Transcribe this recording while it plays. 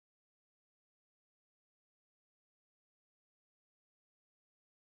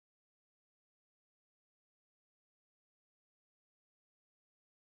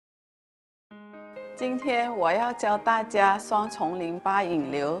今天我要教大家双重淋巴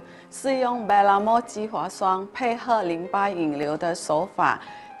引流，是用 Bel'amour 激活霜配合淋巴引流的手法，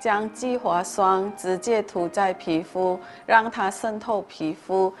将激活霜直接涂在皮肤，让它渗透皮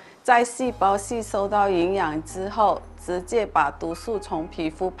肤，在细胞吸收到营养之后，直接把毒素从皮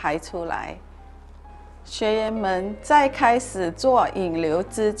肤排出来。学员们在开始做引流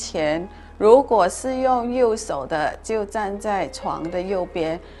之前，如果是用右手的，就站在床的右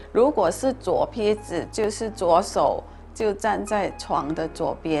边；如果是左撇子，就是左手就站在床的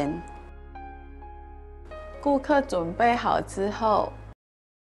左边。顾客准备好之后，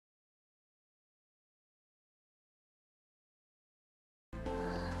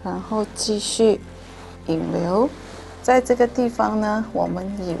然后继续引流。在这个地方呢，我们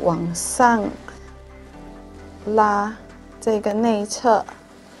以往上拉这个内侧，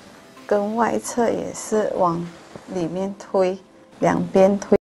跟外侧也是往里面推，两边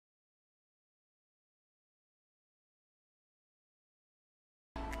推。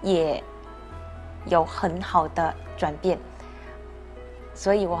也有很好的转变，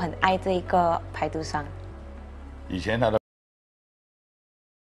所以我很爱这一个排毒霜。以前他的